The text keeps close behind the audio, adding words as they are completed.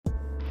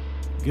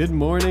Good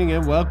morning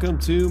and welcome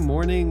to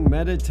Morning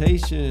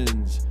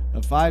Meditations,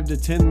 a 5 to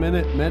 10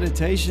 minute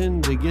meditation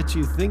to get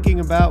you thinking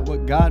about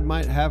what God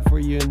might have for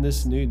you in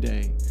this new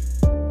day.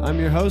 I'm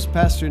your host,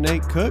 Pastor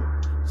Nate Cook,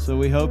 so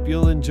we hope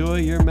you'll enjoy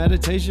your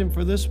meditation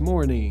for this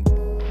morning.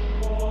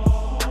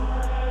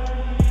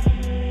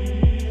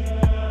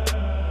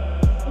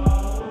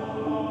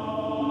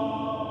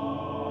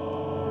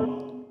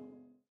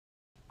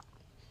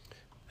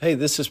 Hey,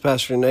 this is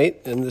Pastor Nate,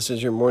 and this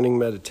is your morning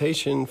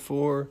meditation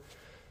for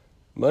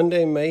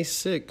Monday, May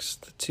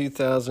 6th,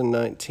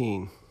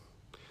 2019.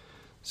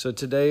 So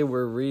today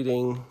we're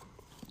reading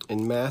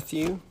in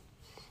Matthew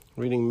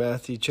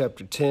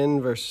chapter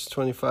 10, verses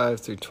 25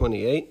 through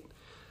 28.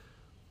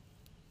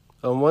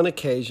 On one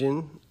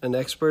occasion, an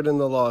expert in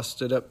the law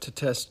stood up to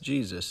test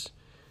Jesus.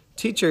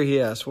 "Teacher," he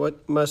asked,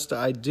 "what must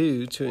I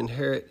do to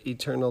inherit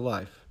eternal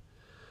life?"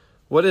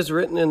 "What is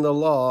written in the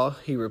law?"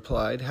 he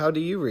replied. "How do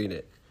you read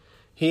it?"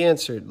 He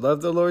answered,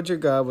 "Love the Lord your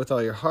God with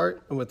all your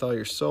heart and with all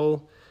your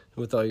soul and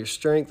with all your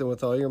strength and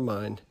with all your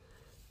mind,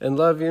 and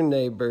love your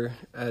neighbor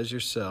as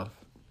yourself."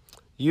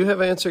 "You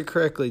have answered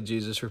correctly,"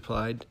 Jesus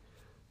replied.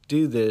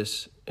 "Do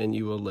this and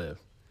you will live."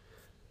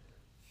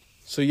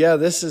 So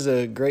this is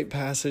a great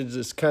passage.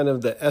 It's kind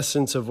of the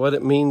essence of what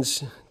it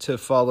means to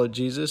follow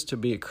Jesus, to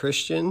be a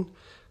Christian,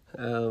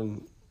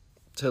 to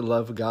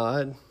love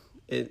God.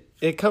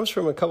 It comes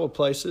from a couple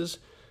places.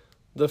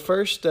 The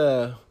first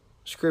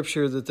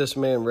scripture that this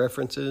man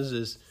references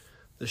is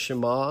the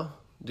Shema,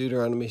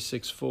 Deuteronomy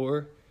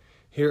 6:4.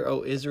 "Hear,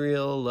 O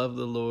Israel, love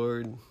the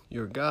Lord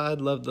your God,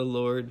 love the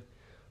Lord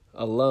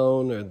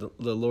alone," or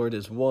the Lord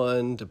is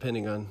one,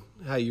 depending on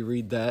how you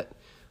read that.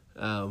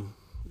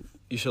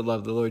 You shall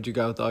love the Lord your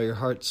God with all your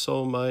heart,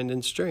 soul, mind,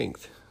 and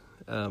strength.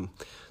 The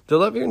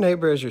love your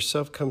neighbor as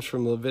yourself comes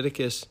from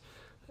Leviticus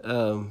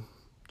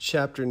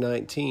chapter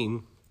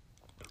 19.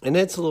 And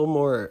it's a little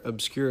more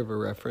obscure of a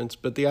reference,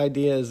 but the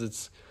idea is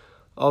it's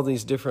all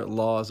these different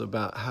laws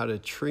about how to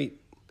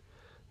treat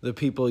the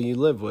people you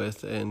live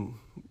with, and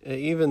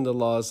even the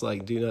laws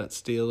like do not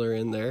steal are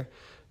in there,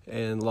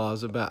 and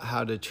laws about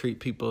how to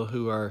treat people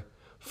who are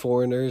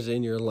foreigners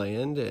in your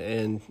land,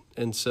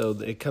 and so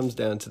it comes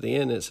down to the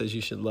end. It says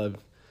you should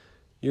love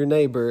your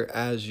neighbor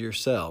as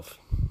yourself.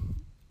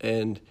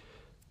 And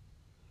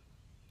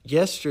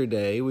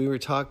yesterday we were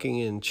talking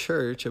in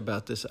church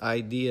about this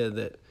idea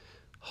that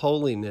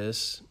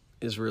holiness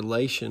is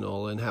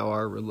relational and how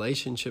our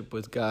relationship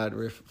with God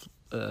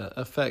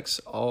affects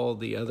all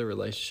the other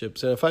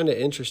relationships. And I find it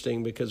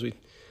interesting because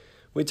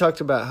we talked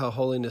about how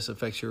holiness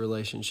affects your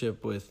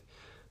relationship with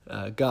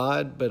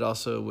God, but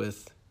also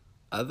with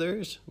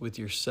others, with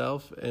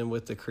yourself, and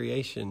with the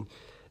creation.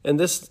 And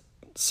this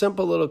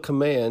simple little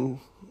command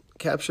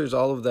captures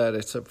all of that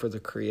except for the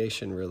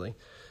creation, really,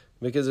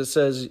 because it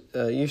says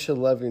you should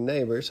love your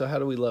neighbor. So how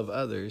do we love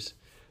others?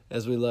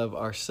 As we love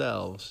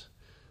ourselves.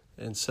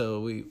 And so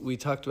we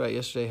talked about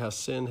yesterday how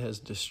sin has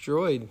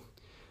destroyed,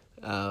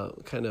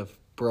 kind of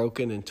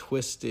broken and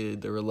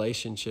twisted the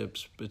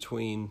relationships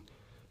between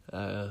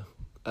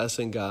us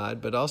and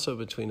God, but also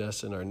between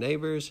us and our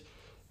neighbors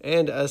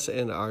and us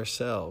and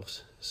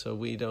ourselves. So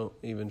we don't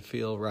even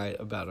feel right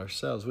about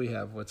ourselves. We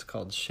have what's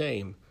called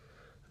shame.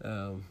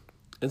 And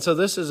so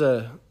this is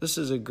a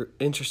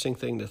interesting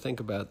thing to think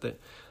about, that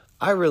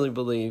I really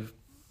believe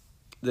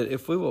that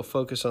if we will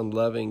focus on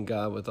loving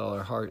God with all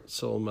our heart,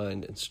 soul,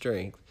 mind, and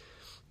strength,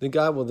 then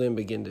God will then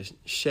begin to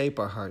shape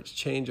our hearts,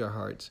 change our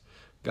hearts.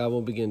 God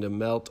will begin to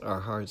melt our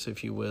hearts,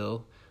 if you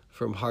will,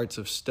 from hearts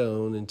of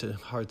stone into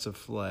hearts of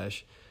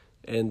flesh.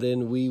 And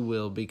then we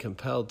will be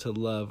compelled to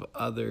love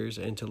others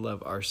and to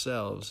love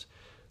ourselves,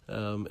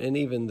 and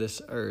even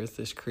this earth,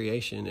 this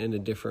creation, in a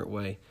different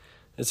way.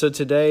 And so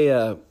today,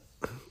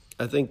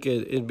 I think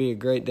it'd be a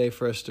great day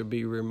for us to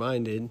be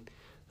reminded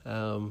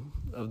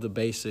of the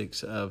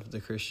basics of the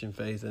Christian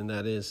faith, and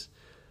that is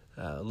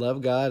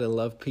love God and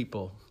love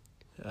people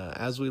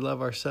as we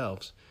love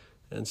ourselves.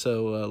 And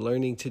so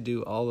learning to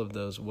do all of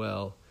those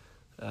well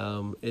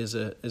is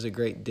a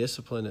great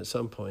discipline at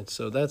some point.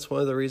 So that's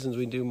one of the reasons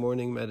we do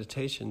morning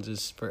meditations,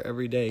 is for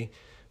every day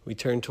we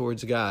turn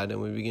towards God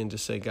and we begin to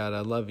say, "God,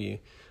 I love you.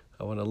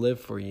 I want to live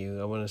for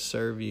you. I want to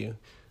serve you.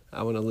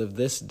 I want to live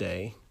this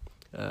day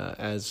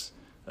as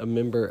a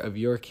member of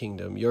your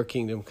kingdom. Your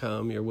kingdom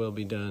come, your will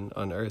be done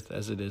on earth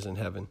as it is in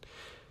heaven."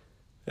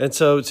 And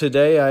so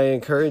today I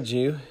encourage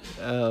you,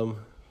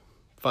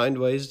 find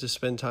ways to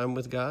spend time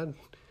with God.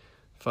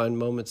 Find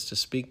moments to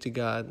speak to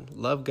God.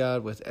 Love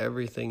God with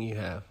everything you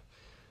have.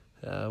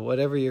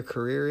 Whatever your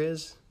career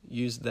is,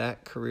 use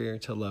that career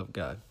to love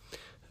God.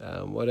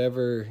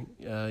 Whatever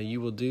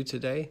you will do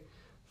today,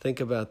 think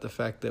about the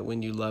fact that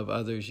when you love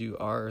others, you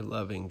are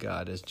loving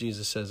God. As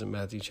Jesus says in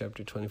Matthew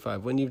chapter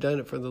 25, "When you've done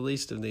it for the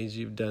least of these,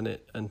 you've done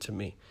it unto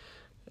me."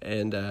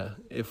 And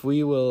if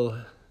we will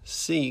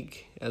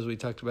seek, as we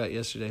talked about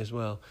yesterday as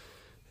well,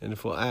 and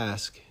if we'll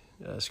ask,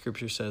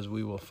 Scripture says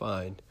we will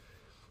find.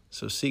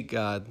 So seek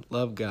God,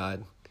 love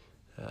God.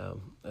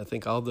 I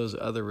think all those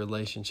other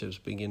relationships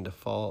begin to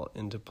fall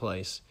into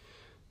place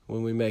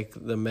when we make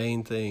the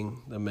main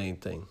thing the main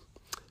thing.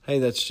 Hey,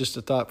 that's just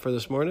a thought for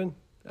this morning.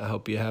 I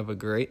hope you have a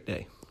great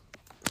day.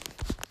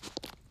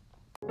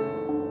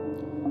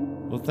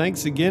 Well,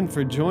 thanks again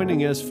for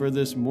joining us for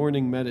this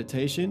morning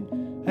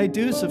meditation. Hey,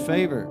 do us a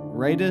favor,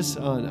 rate us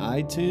on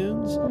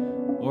iTunes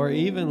or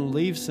even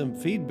leave some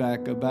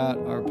feedback about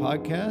our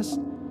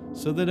podcast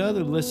so that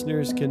other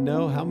listeners can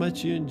know how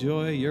much you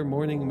enjoy your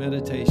morning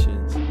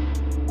meditations.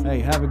 Hey,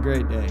 have a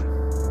great day.